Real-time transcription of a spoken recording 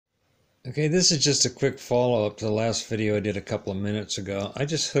Okay, this is just a quick follow-up to the last video I did a couple of minutes ago. I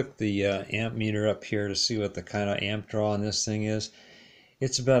just hooked the amp meter up here to see what the kind of amp draw on this thing is.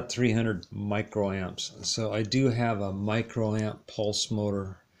 It's about 300 microamps. So I do have a microamp pulse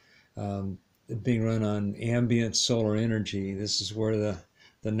motor um, being run on ambient solar energy. This is where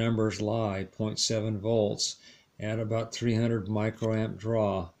the numbers lie, zero point 0.7 volts at about 300 microamp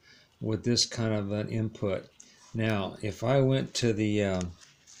draw with this kind of an input. Now, if I went to the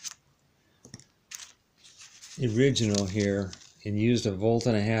original here and used a 1.5 volt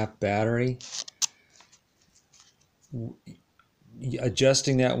battery,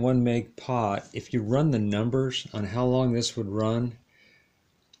 adjusting that 1 meg pot, if you run the numbers on how long this would run,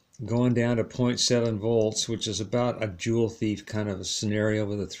 going down to 0.7 volts, which is about a joule thief kind of a scenario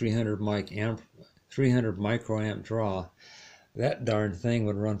with a 300 microamp draw, that darn thing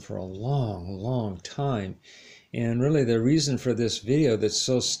would run for a long time. And really the reason for this video that's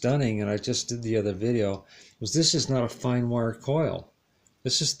so stunning, and I just did the other video, was this is not a fine wire coil.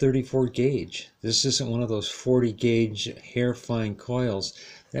 This is 34 gauge. This isn't one of those 40 gauge hair fine coils.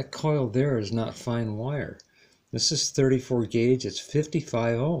 That coil there is not fine wire. This is 34 gauge, it's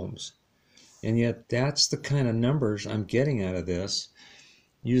 55 ohms. And yet that's the kind of numbers I'm getting out of this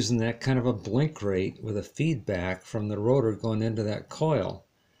using that kind of a blink rate with a feedback from the rotor going into that coil.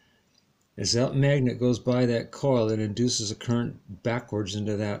 As that magnet goes by that coil, it induces a current backwards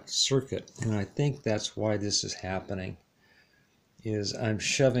into that circuit. And I think that's why this is happening, is I'm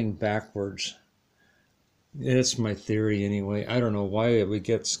shoving backwards. It's my theory anyway. I don't know why we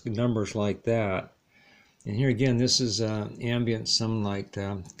get numbers like that. And here again, this is ambient sunlight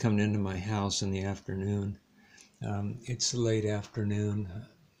coming into my house in the afternoon. It's late afternoon.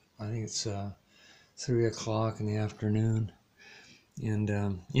 I think it's 3 o'clock in the afternoon. And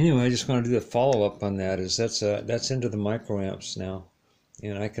anyway, I just want to do the follow-up on that. That's into the microamps now,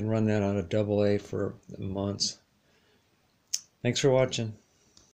 and I can run that on a AA for months. Thanks for watching.